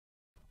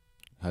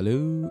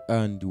Hello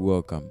and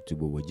welcome to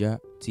Woyeje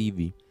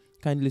TV.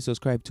 Kindly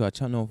subscribe to our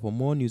channel for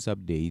more news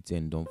updates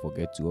and don't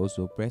forget to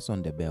also press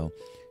on the bell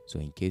so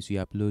in case we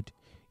upload,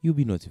 you'll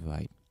be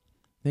notified.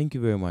 Thank you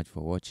very much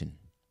for watching.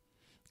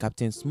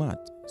 Captain Smart,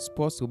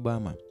 Sports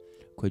Obama,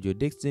 Kwadwo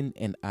Dickson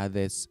and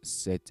others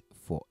set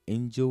for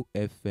Angel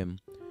FM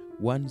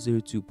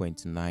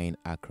 102.9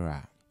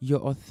 Accra.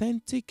 Your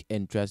authentic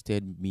and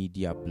trusted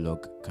media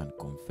blog can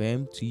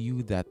confirm to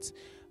you that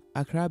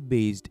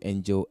Accra-based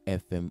Angel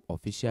FM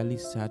officially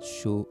starts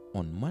show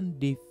on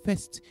Monday,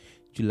 1st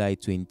July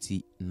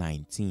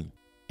 2019.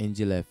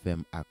 Angel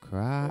FM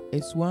Accra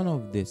is one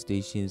of the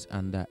stations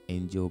under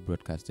Angel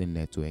Broadcasting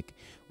Network,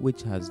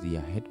 which has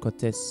their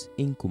headquarters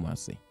in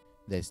Kumasi.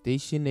 The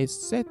station is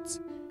set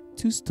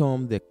to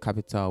storm the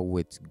capital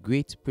with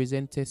great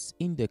presenters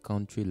in the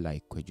country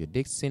like Kwadwo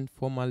Dickson,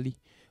 formerly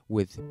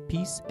with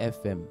Peace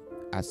FM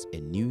as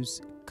a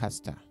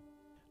newscaster.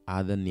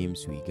 Other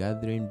names we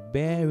gathering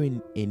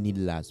bearing any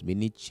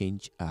last-minute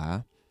change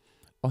are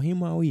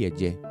Ohemaa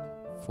Woyeje,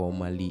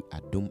 formerly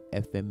Adom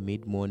FM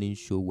mid-morning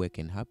show Work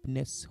and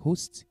Happiness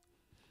host,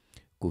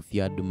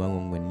 Kofi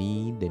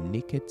Adoma, the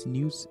Naked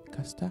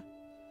newscaster,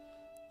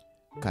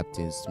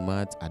 Captain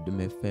Smart,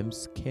 Adom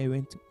FM's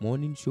current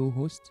morning show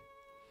host,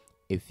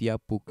 Afia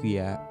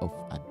Pokua of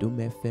Adom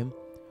FM,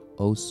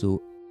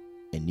 also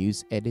a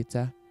news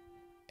editor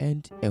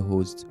and a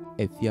host,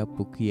 Afia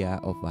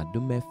Pokua of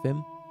Adom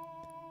FM,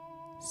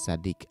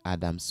 Saddick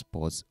Adams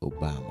Sports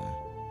Obama.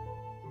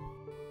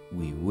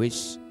 We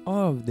wish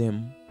all of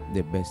them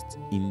the best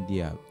in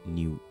their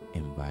new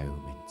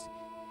environment.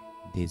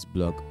 This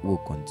blog will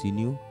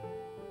continue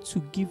to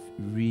give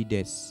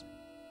readers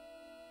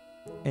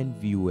and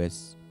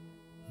viewers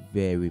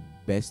very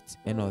best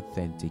and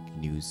authentic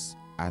news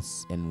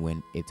as and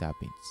when it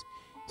happens.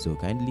 So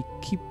kindly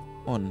keep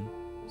on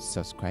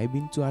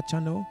subscribing to our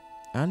channel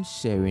and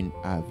sharing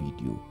our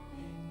video.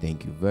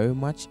 Thank you very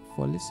much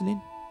for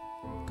listening.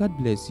 God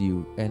bless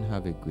you and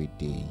have a great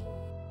day.